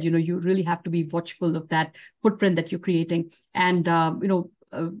you said, you really have to be watchful of that footprint that you're creating. And,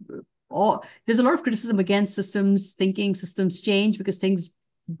 there's a lot of criticism against systems thinking, systems change, because things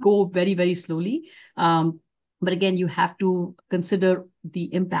go very, very slowly. But again, you have to consider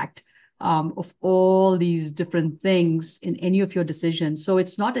the impact of all these different things in any of your decisions. So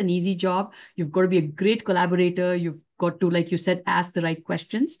it's not an easy job. You've got to be a great collaborator. You've got to, like you said, ask the right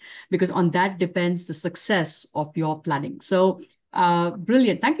questions, because on that depends the success of your planning. So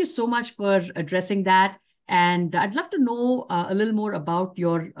brilliant. Thank you so much for addressing that. And I'd love to know a little more about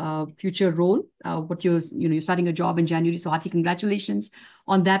your future role. What you're starting a job in January, so hearty congratulations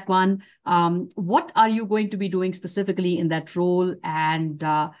on that one. What are you going to be doing specifically in that role, and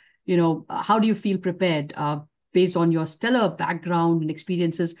how do you feel prepared based on your stellar background and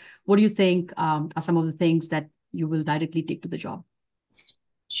experiences? What do you think are some of the things that you will directly take to the job?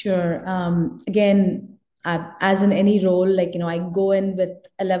 Sure. Again, as in any role, like, I go in with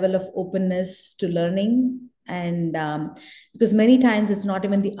a level of openness to learning. And because many times it's not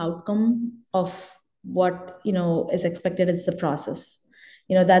even the outcome of what, is expected, it's the process.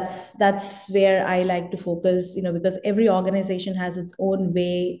 That's where I like to focus, because every organization has its own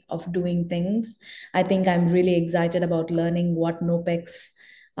way of doing things. I think I'm really excited about learning what NOPEC's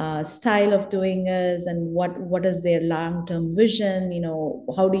style of doing is, and what is their long-term vision.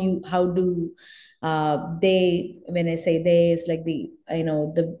 How do they, when I say they, it's like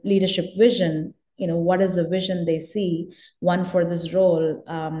the leadership vision. What is the vision they see, one, for this role,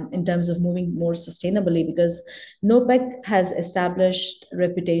 in terms of moving more sustainably, because NOPEC has established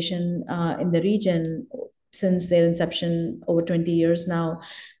reputation in the region since their inception over 20 years now.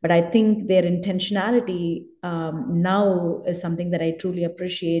 But I think their intentionality now is something that I truly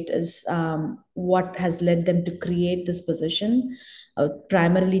appreciate, is what has led them to create this position,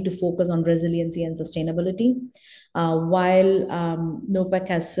 primarily to focus on resiliency and sustainability. While NOPEC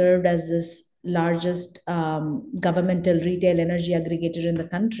has served as this largest governmental retail energy aggregator in the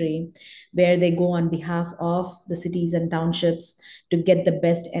country, where they go on behalf of the cities and townships to get the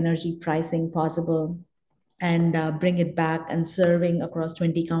best energy pricing possible, and bring it back and serving across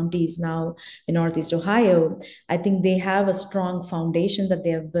 20 counties now in Northeast Ohio. I think they have a strong foundation that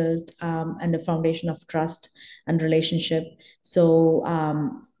they have built, and a foundation of trust and relationship. So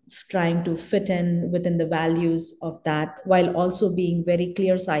trying to fit in within the values of that, while also being very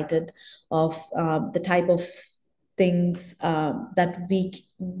clear-sighted of the type of things that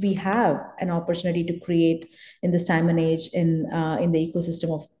we have an opportunity to create in this time and age, in the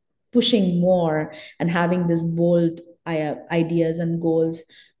ecosystem of pushing more and having this bold ideas and goals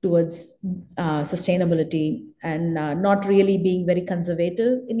towards sustainability, and not really being very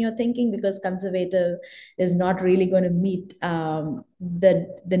conservative in your thinking, because conservative is not really going to meet the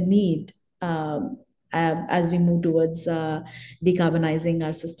need as we move towards decarbonizing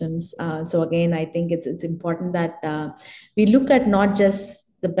our systems. So again, I think it's important that we look at not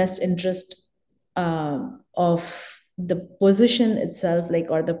just the best interest of the position itself, like,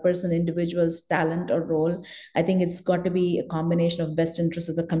 or the person, individual's talent or role. I think it's got to be a combination of best interests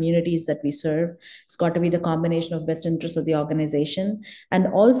of the communities that we serve. It's got to be the combination of best interests of the organization, and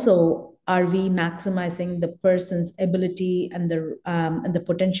also, are we maximizing the person's ability and the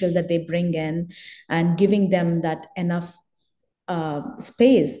potential that they bring in, and giving them that enough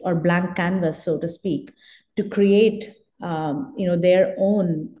space or blank canvas, so to speak, to create their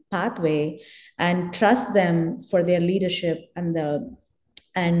own pathway, and trust them for their leadership and the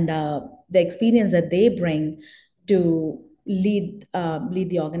experience that they bring to lead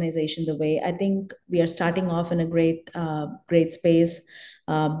the organization the way. I think we are starting off in a great space,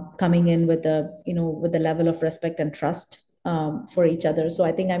 coming in with the level of respect and trust for each other. So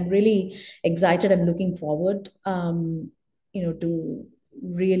I think I'm really excited and looking forward to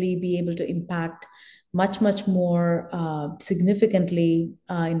really be able to impact much more significantly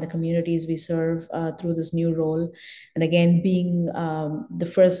in the communities we serve through this new role. And again, being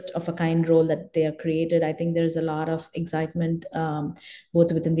the first of a kind role that they have created, I think there's a lot of excitement,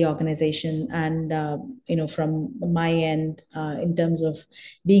 both within the organization and from my end, in terms of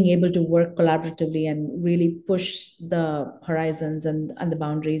being able to work collaboratively and really push the horizons and the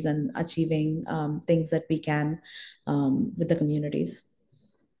boundaries, and achieving things that we can with the communities.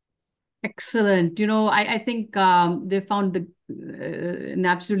 Excellent. I think they found an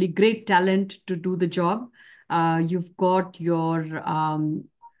absolutely great talent to do the job. You've got your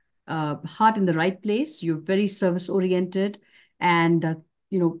heart in the right place. You're very service oriented, and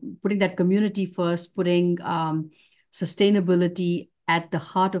putting that community first, putting sustainability at the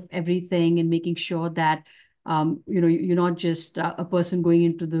heart of everything, and making sure that you're not just a person going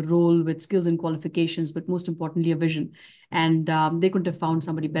into the role with skills and qualifications, but most importantly, a vision. And they couldn't have found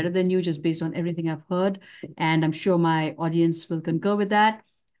somebody better than you, just based on everything I've heard. And I'm sure my audience will concur with that.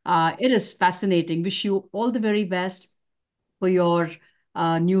 It is fascinating. Wish you all the very best for your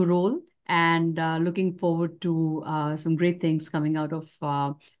new role, and looking forward to some great things coming out of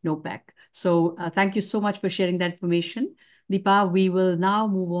NOPEC. So thank you so much for sharing that information. Deepa, we will now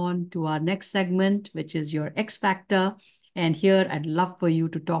move on to our next segment, which is your X Factor. And here I'd love for you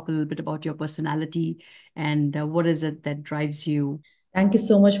to talk a little bit about your personality and what is it that drives you. Thank you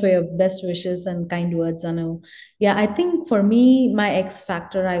so much for your best wishes and kind words, Anu. Yeah, I think for me, my X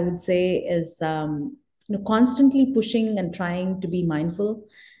factor, I would say, is constantly pushing and trying to be mindful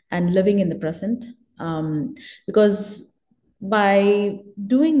and living in the present. Because by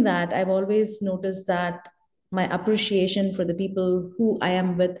doing that, I've always noticed that my appreciation for the people who I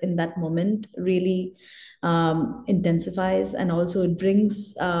am with in that moment really intensifies. And also it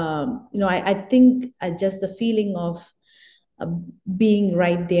brings, I think just the feeling of uh, being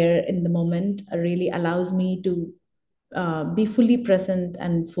right there in the moment really allows me to be fully present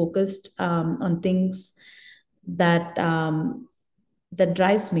and focused on things that that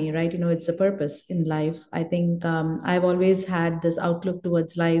drives me, right? It's the purpose in life. I think I've always had this outlook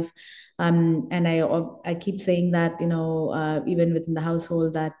towards life, and I keep saying that, even within the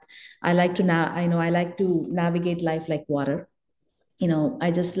household, that I like to navigate life like water.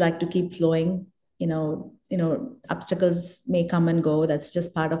 I just like to keep flowing. Obstacles may come and go. That's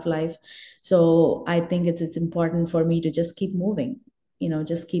just part of life. So I think it's important for me to just keep moving,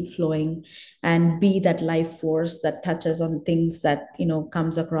 just keep flowing, and be that life force that touches on things that,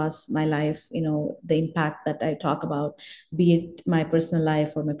 comes across my life, the impact that I talk about, be it my personal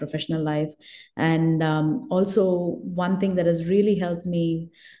life or my professional life. And also, one thing that has really helped me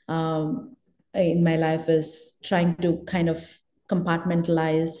in my life is trying to kind of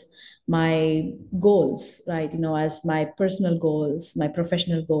compartmentalize my goals, right? As my personal goals, my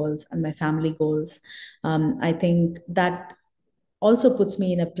professional goals, and my family goals. I think that also puts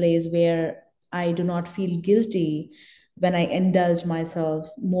me in a place where I do not feel guilty when I indulge myself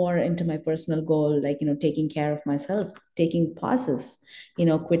more into my personal goal, like, taking care of myself, taking pauses,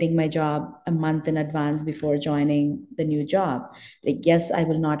 quitting my job a month in advance before joining the new job. Like, yes, I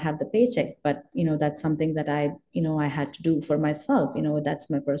will not have the paycheck, but, that's something that I had to do for myself. That's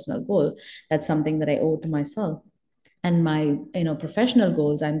my personal goal. That's something that I owe to myself. And my, professional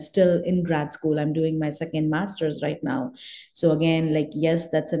goals, I'm still in grad school. I'm doing my second master's right now. So again, like,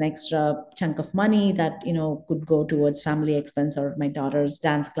 yes, that's an extra chunk of money that, could go towards family expense or my daughter's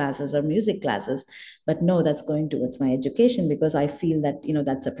dance classes or music classes. But no, that's going towards my education, because I feel that,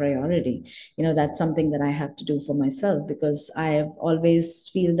 that's a priority. That's something that I have to do for myself, because I have always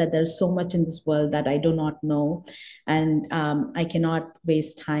feel that there's so much in this world that I do not know. And I cannot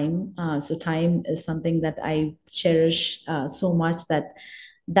waste time. So time is something that I cherish so much, that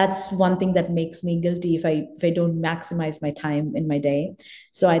that's one thing that makes me guilty if I don't maximize my time in my day.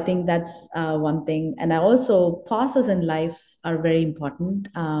 So I think that's one thing. And I also, pauses in lives are very important.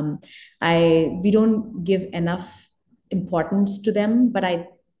 I We don't give enough importance to them, but I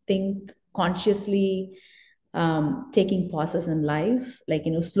think consciously taking pauses in life, like,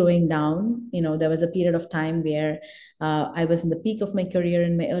 slowing down. There was a period of time where I was in the peak of my career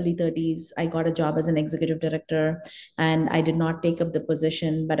in my early 30s. I got a job as an executive director, and I did not take up the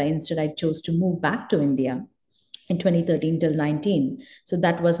position, but I chose to move back to India in 2013 till 19. So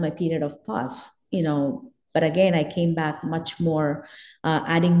that was my period of pause. But again, I came back much more,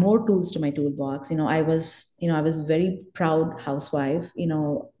 adding more tools to my toolbox. I was very proud housewife,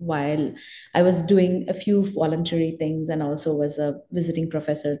 while I was doing a few voluntary things, and also was a visiting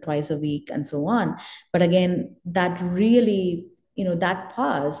professor twice a week and so on. But again, that really, that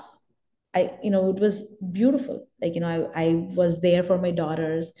pause, it was beautiful. Like, I was there for my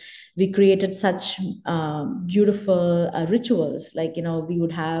daughters. We created such beautiful rituals. Like, we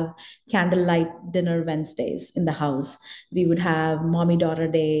would have candlelight dinner Wednesdays in the house. We would have mommy daughter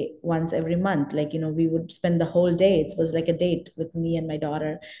day once every month. Like, we would spend the whole day. It was like a date with me and my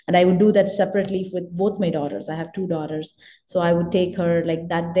daughter. And I would do that separately with both my daughters. I have two daughters. So I would take her, like,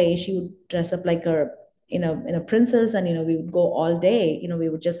 that day, she would dress up like a princess, and we would go all day. We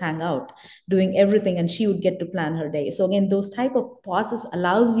would just hang out doing everything, and she would get to plan her day. So again, those type of pauses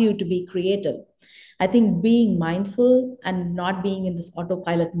allows you to be creative. I think being mindful and not being in this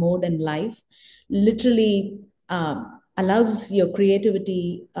autopilot mode in life literally allows your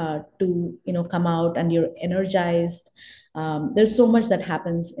creativity to come out, and you're energized. There's so much that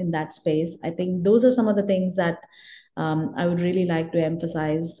happens in that space. I think those are some of the things that I would really like to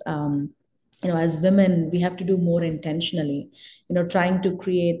emphasize. As women, we have to do more intentionally, trying to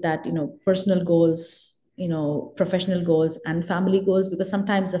create that, personal goals, professional goals and family goals, because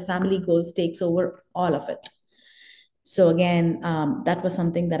sometimes the family goals takes over all of it. So again, that was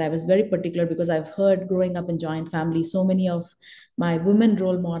something that I was very particular, because I've heard, growing up in joint family, so many of my women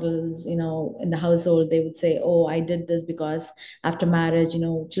role models, in the household, they would say, oh, I did this because after marriage,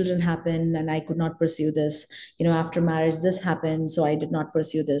 children happened and I could not pursue this. After marriage, this happened, so I did not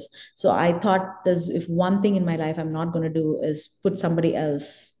pursue this. So I thought, there's, if one thing in my life I'm not going to do is put somebody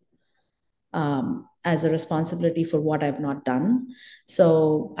else as a responsibility for what I've not done.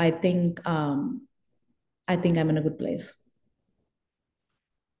 So I think I'm in a good place.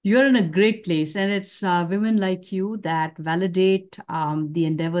 You're in a great place, and it's women like you that validate the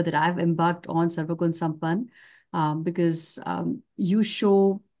endeavor that I've embarked on, Sarva Sampann, because you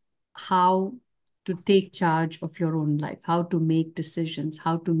show how to take charge of your own life, how to make decisions,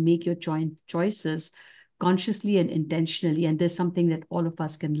 how to make your choices consciously and intentionally. And there's something that all of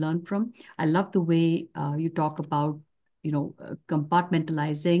us can learn from. I love the way you talk about,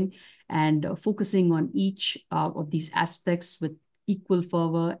 compartmentalizing and focusing on each of these aspects with equal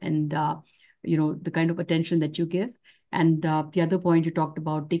fervor and the kind of attention that you give. And the other point you talked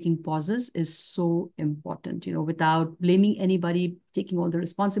about, taking pauses, is so important, without blaming anybody, taking all the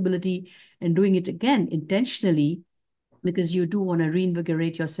responsibility and doing it again intentionally, because you do want to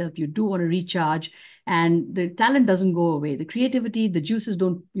reinvigorate yourself, you do want to recharge, and the talent doesn't go away. The creativity, the juices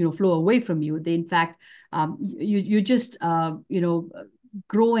don't, flow away from you. They, in fact, you just,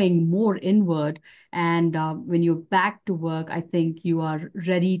 growing more inward. And when you're back to work, I think you are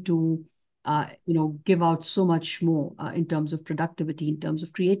ready to, give out so much more in terms of productivity, in terms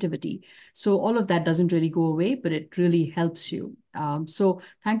of creativity. So all of that doesn't really go away, but it really helps you. So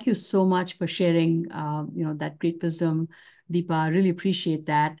thank you so much for sharing, that great wisdom, Deepa. I really appreciate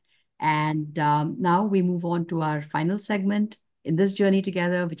that. And now we move on to our final segment in this journey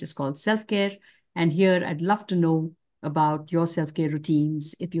together, which is called self-care. And here I'd love to know about your self-care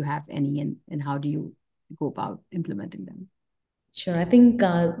routines, if you have any, and how do you go about implementing them? Sure. I think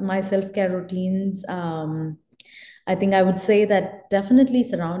my self-care routines, I think I would say that definitely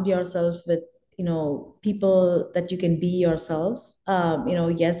surround yourself with, people that you can be yourself.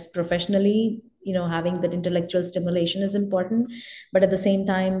 Yes, professionally, having that intellectual stimulation is important, but at the same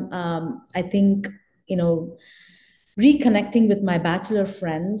time, I think, you know, reconnecting with my bachelor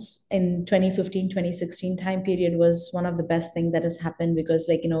friends in 2015, 2016 time period was one of the best thing that has happened, because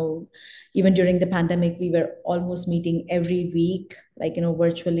even during the pandemic we were almost meeting every week,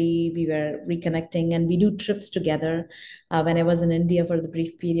 virtually. We were reconnecting and we do trips together. When I was in India for the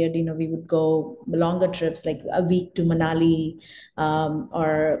brief period, we would go longer trips, like a week to Manali,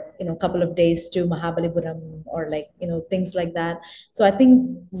 or a couple of days to Mahabalipuram, or things like that. So I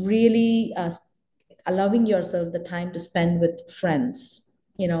think really allowing yourself the time to spend with friends,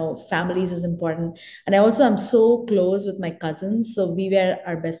 families is important. And I also am so close with my cousins, so we were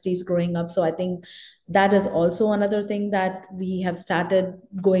our besties growing up. So I think that is also another thing, that we have started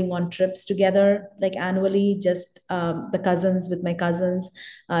going on trips together, like annually, just the cousins, with my cousins,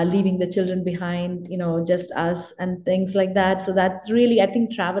 leaving the children behind, just us and things like that. So that's really, I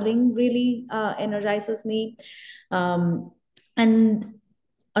think traveling really energizes me. And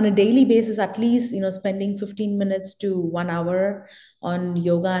on a daily basis, at least spending 15 minutes to 1 hour on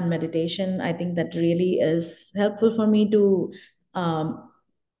yoga and meditation, I think that really is helpful for me to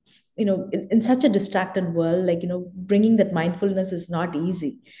in such a distracted world, bringing that mindfulness is not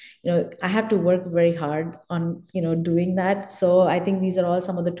easy. I have to work very hard on doing that. So I think these are all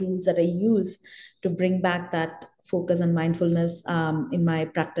some of the tools that I use to bring back that focus and mindfulness in my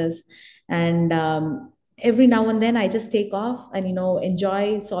practice. And every now and then I just take off and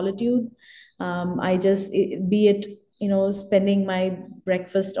enjoy solitude. I just be it spending my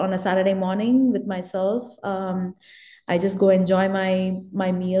breakfast on a Saturday morning with myself. I just go enjoy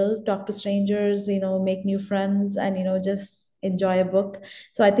my meal, talk to strangers, make new friends, and just enjoy a book.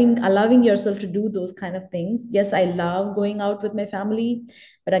 So I think allowing yourself to do those kind of things. Yes, I love going out with my family,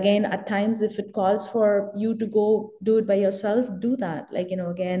 but again, at times, if it calls for you to go do it by yourself, do that.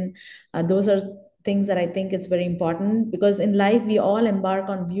 Again, those are things that I think it's very important, because in life we all embark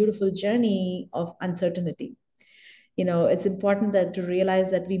on beautiful journey of uncertainty. It's important that to realize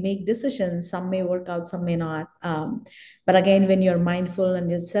that we make decisions, some may work out, some may not. But again, when you're mindful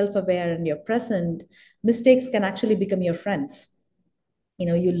and you're self-aware and you're present, mistakes can actually become your friends.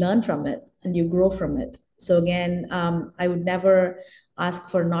 You learn from it and you grow from it. So again, I would never ask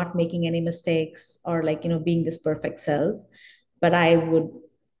for not making any mistakes, or being this perfect self, but I would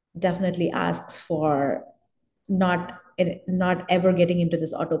definitely ask for not ever getting into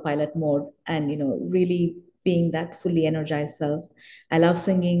this autopilot mode, and really being that fully energized self. I love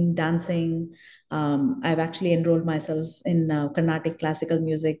singing, dancing. I've actually enrolled myself in Carnatic classical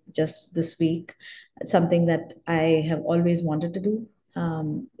music just this week. Something that I have always wanted to do.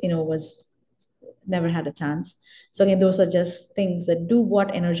 Was never had a chance. So again, those are just things that do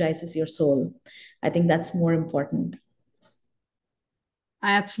what energizes your soul. I think that's more important.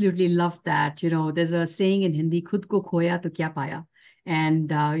 I absolutely love that. There's a saying in Hindi, "Khud ko khoya to kya paya." And,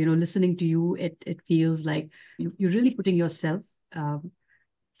 listening to you, it feels like you're really putting yourself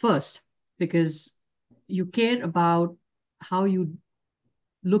first, because you care about how you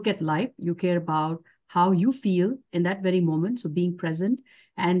look at life. You care about how you feel in that very moment. So being present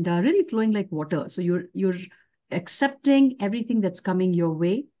and really flowing like water. So you're accepting everything that's coming your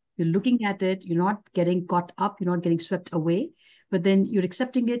way. You're looking at it. You're not getting caught up. You're not getting swept away. But then you're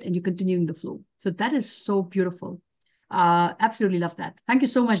accepting it and you're continuing the flow. So that is so beautiful. Absolutely love that. Thank you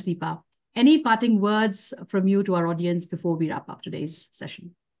so much, Deepa. Any parting words from you to our audience before we wrap up today's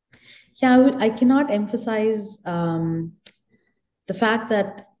session? Yeah, I cannot emphasize the fact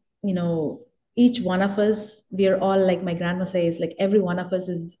that each one of us, we are all, like my grandma says, like every one of us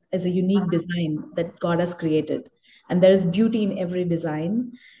is a unique design that God has created, and there is beauty in every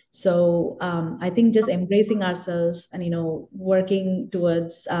design. So I think just embracing ourselves and, working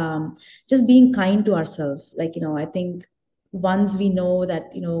towards just being kind to ourselves. Like, I think once we know that,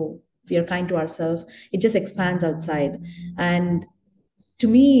 we are kind to ourselves, it just expands outside. And to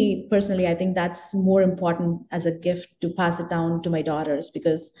me personally, I think that's more important as a gift to pass it down to my daughters,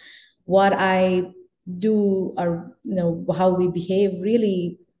 because what I do, or how we behave,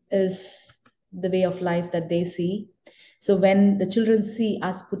 really is the way of life that they see. So when the children see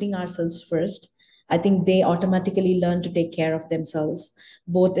us putting ourselves first, I think they automatically learn to take care of themselves,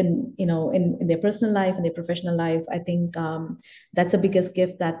 both in their personal life and their professional life. I think that's the biggest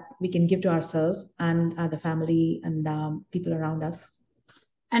gift that we can give to ourselves and the family and people around us.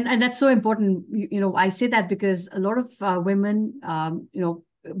 And that's so important. I say that because a lot of women,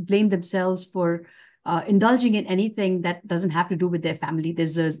 blame themselves for indulging in anything that doesn't have to do with their family.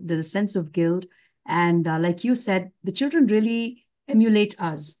 There's a sense of guilt. And like you said, the children really emulate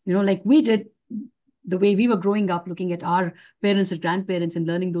us, like we did the way we were growing up, looking at our parents and grandparents and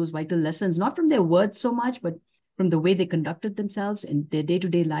learning those vital lessons, not from their words so much, but from the way they conducted themselves in their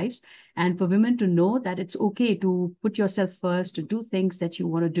day-to-day lives. And for women to know that it's okay to put yourself first, to do things that you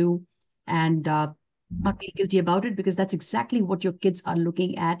want to do, and not feel guilty about it, because that's exactly what your kids are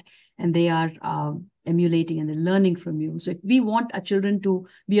looking at, and they are emulating and they're learning from you. So if we want our children to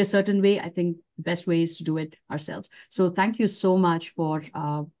be a certain way, I think the best way is to do it ourselves. So thank you so much for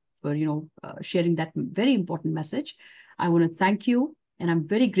sharing that very important message. I want to thank you, and I'm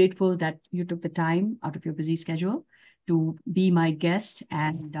very grateful that you took the time out of your busy schedule to be my guest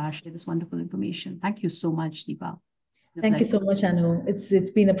and share this wonderful information. Thank you so much, Deepa. Thank you so much, Anu.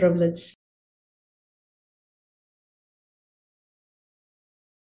 It's been a privilege.